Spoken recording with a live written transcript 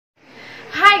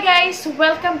guys!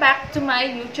 Welcome back to my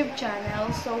YouTube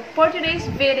channel. So, for today's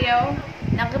video,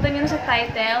 nakita nyo na sa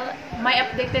title, my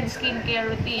updated skincare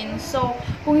routine. So,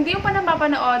 kung hindi mo pa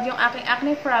napapanood yung aking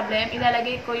acne problem,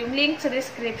 ilalagay ko yung link sa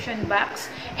description box.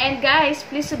 And guys,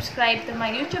 please subscribe to my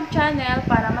YouTube channel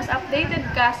para mas updated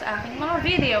ka sa aking mga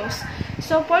videos.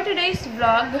 So, for today's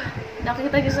vlog,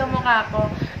 nakita nyo sa mukha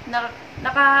ko,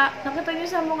 nakita nyo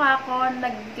sa mukha ko,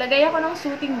 naglagay ako ng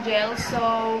soothing gel. So,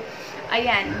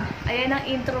 ayan ang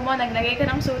intro mo, naglagay ko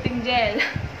ng soothing gel.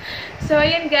 So,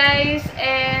 ayan guys,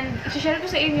 and i-share ko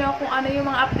sa inyo kung ano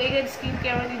yung mga updated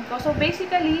skincare routine ko. So,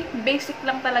 basically, basic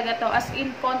lang talaga to, as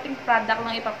in, konting product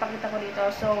lang ipapakita ko dito.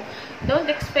 So, don't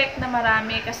expect na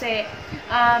marami kasi,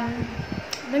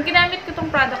 nung ginamit ko tong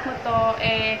product na to,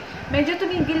 medyo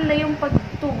tumigil na yung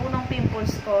pagtubo ng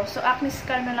pimples ko. So, acne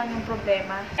scar na lang yung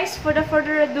problema. Guys, for the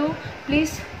further ado,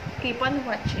 please keep on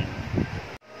watching.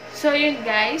 So, yun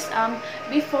guys,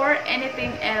 before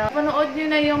anything else, panood nyo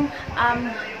na yung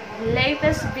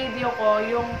latest video ko,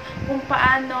 yung kung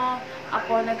paano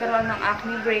ako nagkaroon ng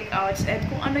acne breakouts and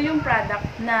kung ano yung product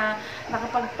na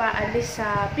nakapagpaalis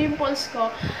sa pimples ko.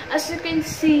 As you can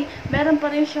see, meron pa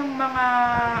rin siyang mga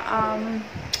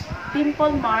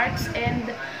pimple marks and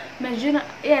medyo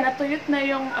natuyot na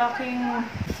yung aking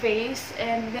face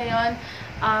and ngayon,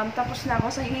 tapos na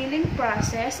ako sa healing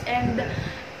process and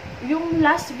yung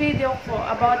last video ko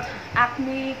about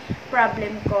acne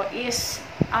problem ko is,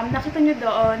 nakita nyo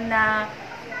doon na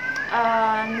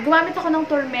gumamit ako ng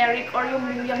turmeric or yung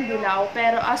luyang dilaw.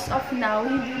 Pero as of now,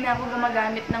 hindi na ako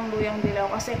gumagamit ng luyang dilaw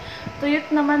kasi tuyot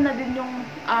naman na din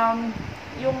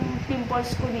yung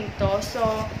pimples ko dito. So,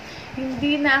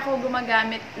 hindi na ako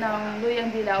gumagamit ng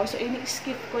luyang dilaw. So,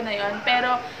 ini-skip ko na yon.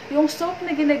 Pero, yung soap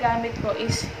na ginagamit ko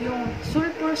is yung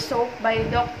Sulfur Soap by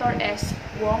Dr. S.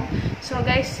 Wong. So,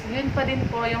 guys, yun pa din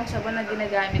po yung sabon na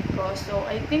ginagamit ko. So,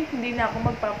 I think hindi na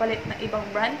ako magpapalit ng ibang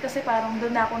brand kasi parang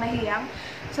doon na ako nahiyang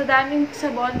sa daming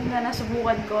sabon na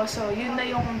nasubukan ko. So, yun na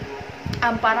yung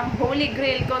parang holy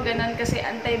grail ko, ganun, kasi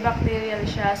antibacterial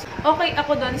siya. So, okay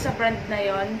ako doon sa brand na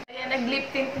yon. Kaya nag-lip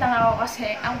tint lang ako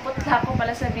kasi ang putla ko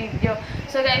pala sa video.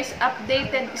 So guys,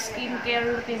 updated skincare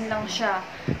routine lang siya.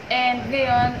 And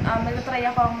ngayon, nag-try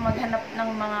akong maghanap ng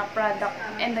mga product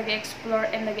and nag-explore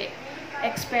and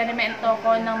nag-experiment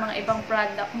ako ng mga ibang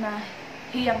product na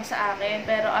hiyang sa akin.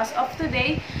 Pero as of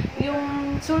today,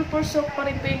 yung sulfur soap pa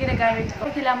rin po yung ginagamit ko.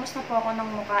 Hilamos na po ako ng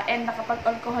mukha and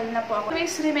nakapag-alcohol na po ako.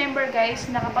 Always remember guys,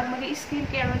 na kapag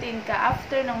mag-skincare routine ka,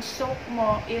 after ng soap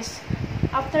mo,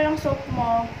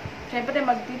 syempre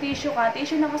mag-tissue ka.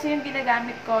 Tissue na kasi yung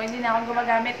ginagamit ko. Hindi na ako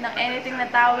gumagamit ng anything na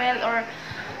towel or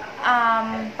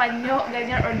panyo,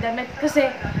 ganyan, or damit. Kasi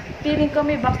feeling ko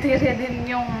may bacteria din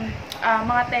yung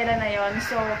mga tela na yon.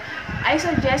 So, I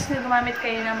suggest na gumamit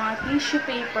kayo ng mga tissue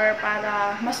paper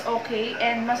para mas okay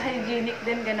and mas hygienic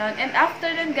din, ganon. And after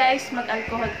nun guys,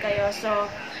 mag-alcohol kayo. So,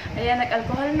 ayan,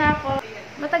 nag-alcohol na ako.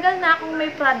 Matagal na akong may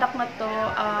product na to.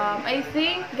 I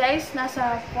think guys,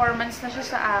 nasa 4 months na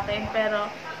siya sa akin. Pero,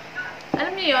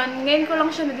 alam niyo yun, ngayon ko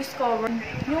lang siya na-discover.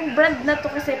 Yung brand na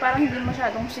to kasi parang hindi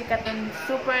masyadong sikat and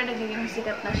super nagiging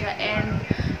sikat na siya. And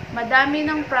madami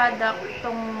ng product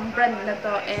tong brand na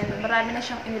to and marami na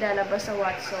siyang inilalabas sa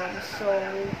Watsons. So,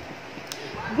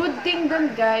 good thing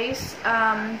dun guys,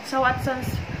 sa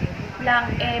Watsons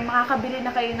lang, makakabili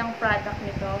na kayo ng product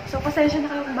nito. So, pasensya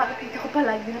na kayo kung bakit dito ko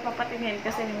palagi napapatingin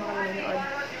kasi may mga nanonood.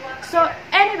 So,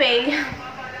 anyway,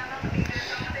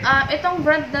 itong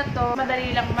brand na to,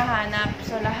 madali lang mahanap.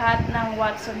 So, lahat ng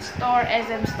Watsons store,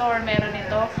 SM store, meron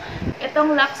ito.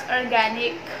 Itong Luxxe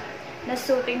Organic na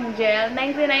soothing gel,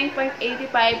 99.85%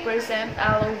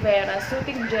 aloe vera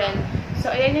soothing gel. So,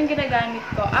 ayan yung ginagamit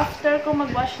ko. After ko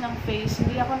mag-wash ng face,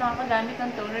 hindi ako nakakagamit ng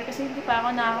toner kasi hindi pa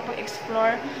ako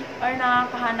nakakapag-explore or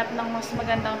nakakahanap ng mas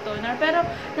magandang toner. Pero,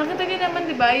 nakita niyo naman,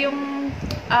 di ba, yung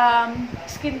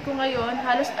skin ko ngayon,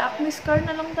 halos acne scar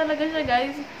na lang talaga siya,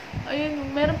 guys. Ayun,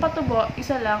 meron pa tubo,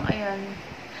 isa lang, ayan.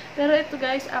 Pero ito,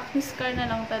 guys, acne scar na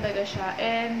lang talaga siya.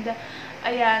 And,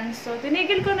 ayan, so,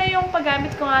 tinigil ko na yung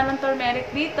paggamit ko nga ng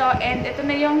turmeric dito. And, ito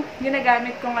na yung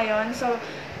ginagamit ko ngayon. So,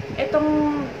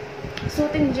 itong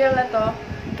soothing gel na to,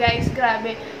 guys,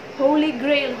 grabe. Holy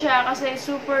grail siya kasi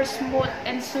super smooth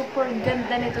and super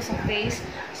ganda nito sa face.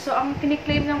 So, ang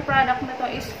kiniklaim ng product na to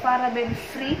is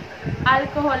paraben-free,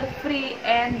 alcohol-free,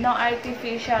 and no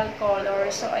artificial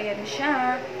color. So, ayan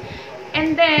siya.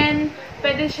 And then,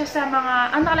 pwede siya sa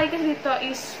mga, ang nakalagay kasi dito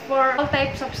is for all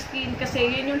types of skin kasi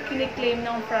yun yung kiniklaim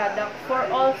ng product. For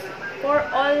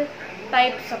all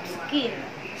types of skin.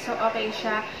 So, okay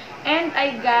siya. And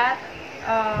I got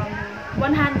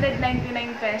 199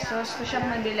 pesos ko siyang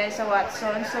nabili sa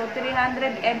Watson. So,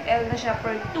 300 ml na siya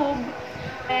per tube.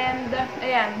 And,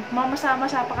 ayan,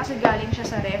 mamasa-masa pa kasi galing siya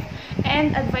sa ref.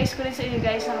 And, advice ko rin sa inyo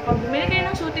guys, na kapag bumili kayo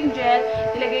ng soothing gel,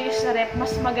 ilagay nyo sa ref,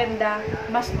 mas maganda,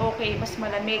 mas okay, mas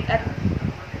malamig, at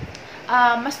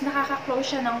mas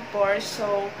nakaka-close siya ng pores.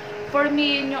 So, for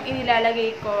me, yun yung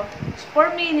inilalagay ko.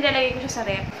 For me, nilalagay ko siya sa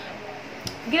ref.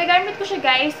 Ginagamit ko siya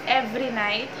guys every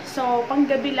night. So,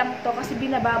 panggabi lang to kasi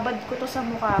binababad ko to sa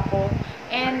mukha ko.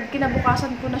 And,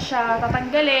 kinabukasan ko na siya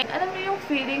tatanggalin. Alam mo yung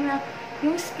feeling na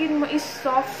yung skin mo is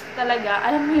soft talaga.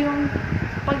 Alam mo yung,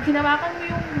 pag hinawakan mo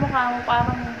yung mukha mo,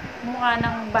 parang mukha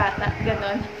ng bata.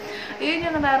 Ganon. Yun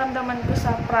yung nararamdaman ko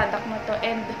sa product na to.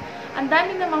 And, ang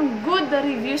dami namang good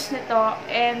reviews nito.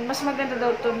 And, mas maganda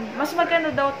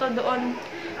daw to doon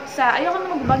sa, ayoko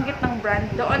na magbanggit ng brand,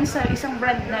 doon sa isang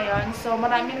brand na yon. So,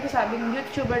 marami nagsasabing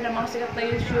YouTuber na mga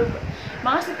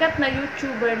sikat na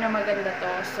YouTuber na maganda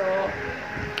to. So,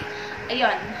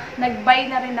 ayun,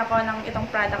 nag-buy na rin ako ng itong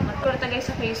product na ito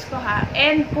guys sa face ko ha.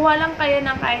 And, kuha lang kayo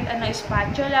ng kahit ano,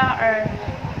 spatula or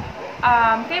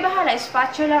kayo bahala,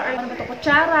 spatula or ano ba ito,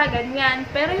 kutsara, ganyan.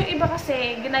 Pero yung iba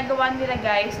kasi, ginagawa nila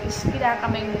guys is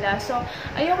kinakamay nila. So,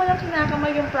 ayoko lang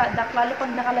kinakamay yung product, lalo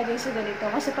pag nakalagay sa ganito.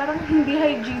 Kasi parang hindi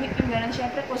hygienic yung ganun.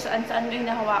 Siyempre kung saan-saan mo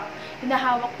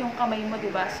hinahawak yung kamay mo,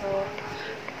 diba? So,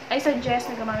 I suggest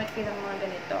na gumamit kayo ng mga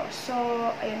ganito. So,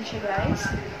 ayun siya guys.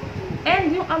 And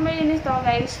yung amoy nito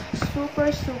guys, super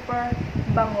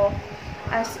bango.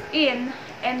 As in,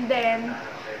 and then,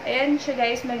 ayan siya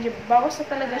guys, medyo bawas na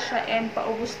talaga siya and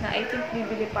paubos na. I think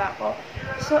bibili pa ako.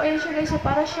 So, ayan siya guys, so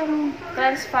para siyang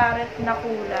transparent na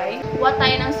kulay. Kuha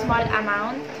tayo ng small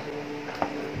amount.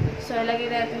 So, ilagay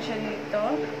natin siya dito.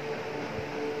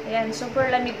 Ayan,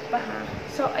 super lamig pa ha.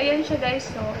 So, ayan siya guys,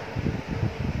 so.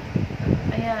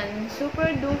 Ayan, super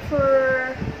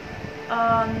duper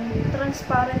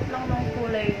transparent lang ng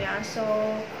kulay niya. So,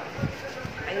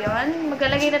 ayun,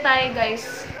 maglalagay na tayo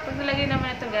guys. Pag nalagay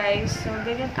naman ito guys, so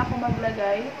ganyan ako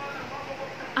maglagay.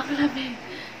 Ang lamig.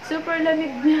 Super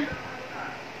lamig niya.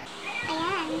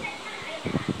 Ayan.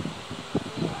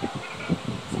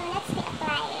 So, let's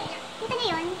apply. Ito na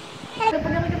yun.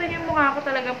 Pag nakikita niyo yung mukha ko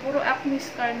talaga, puro acne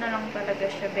scar na lang talaga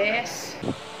siya, bes.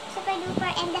 Super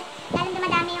duper. And lalong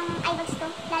dumadami yung eyebags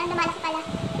ko. Lalong dumalaki pala.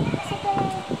 Super,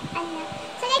 ano na.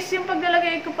 So, next. Yung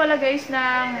paglalagay ko pala guys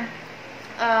ng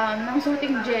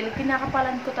soothing gel,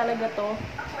 kinakapalan ko talaga to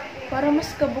para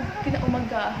mas kabog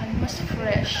kinaumagahan, mas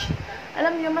fresh.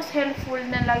 Alam niyo, mas helpful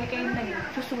na lagi kayong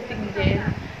nag-soothing gel,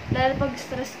 lalo pag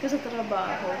stress ka sa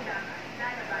trabaho.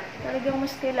 Talagang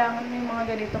mas kailangan mo yung mga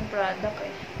ganitong product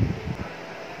eh.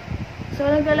 So,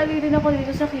 naglalagay din ako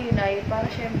dito sa kilay para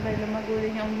syempre lumago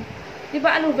din yung, di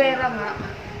ba aloe vera nga,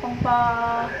 pang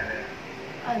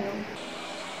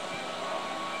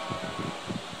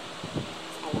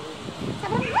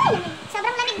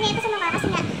sobrang lamig na ito sa mukha kasi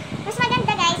nga, mas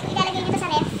maganda guys kung ilalagay nyo ito sa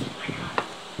ref.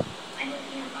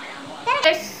 Pero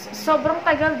guys, sobrang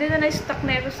tagal din na na-stock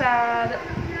na ito sa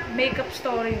makeup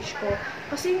storage ko.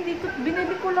 Kasi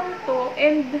binili ko lang to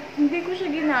and hindi ko siya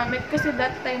ginamit kasi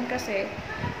that time kasi,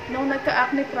 nung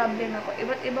nagka-acne problem ako,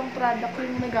 iba't ibang product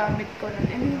yung nagamit ko nun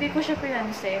and hindi ko siya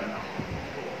pinansin.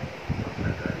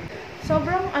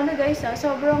 Sobrang, guys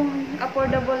sobrang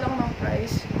affordable lang ng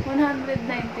price.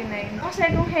 199.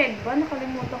 Kasi kung head ba,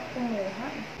 nakalimutan ko kumuha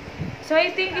eh. So, I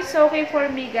think it's okay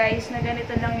for me guys na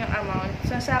ganito lang yung amount.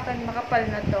 So, sa akin makapal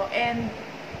na to. And,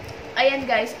 ayan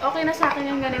guys, okay na sa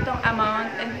akin yung ganitong amount.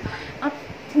 And,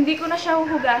 hindi ko na siya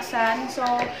huhugasan. So,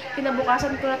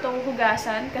 kinabukasan ko na to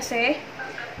huhugasan kasi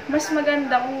mas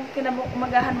maganda kung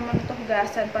kinabumagahan mo na to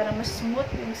hugasan para mas smooth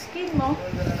yung skin mo.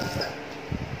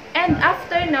 And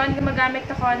after nun, gumagamit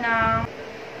ako ng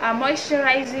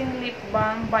moisturizing lip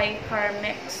balm by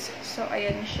Carmex. So,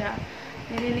 ayan siya.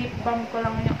 Nililip balm ko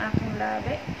lang yung aking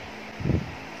labi.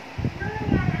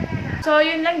 So,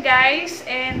 yun lang guys.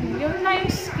 And, yun lang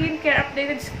yung skincare,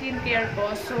 updated skincare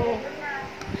ko. So,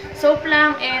 soap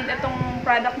lang and itong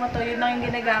product na to, yun lang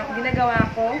yung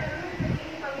ginagawa ko.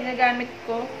 Ginagamit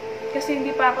ko. Kasi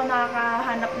hindi pa ako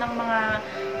nakakahanap ng mga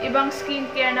ibang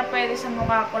skincare na pwede sa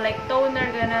mukha ko. Like toner,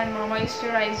 ganun, mga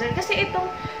moisturizer. Kasi itong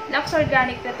Luxxe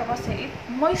Organic na to kasi,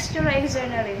 moisturizer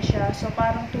na rin siya. So,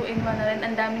 parang 2-in-1 na rin.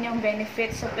 Ang dami niyang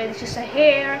benefits. So, pwede siya sa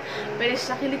hair, pwede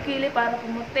siya sa kilikili para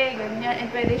pumuti, ganyan. And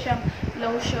pwede siyang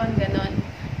lotion, ganun.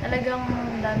 Talagang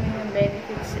dami niyang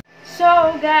benefits. So,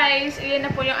 guys, iyan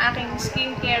na po yung aking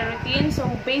skincare routine. So,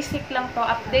 basic lang to.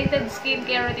 Updated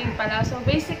skincare routine pala. So,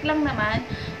 basic lang naman.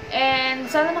 And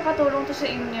sana nakatulong to sa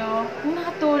inyo. Kung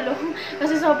nakatulong,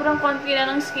 kasi sobrang konti na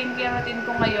ng skincare routine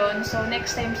ko ngayon. So,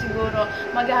 next time siguro,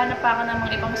 maghahanap pa ako ng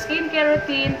mga ibang skincare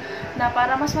routine na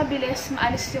para mas mabilis,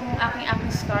 maalis yung aking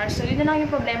acne scars. So, yun na lang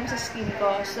yung problema sa skin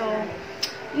ko. So,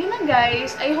 yun na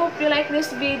guys. I hope you like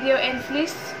this video and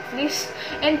please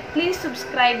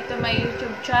subscribe to my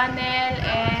YouTube channel.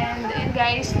 And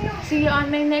guys, see you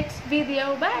on my next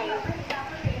video. Bye!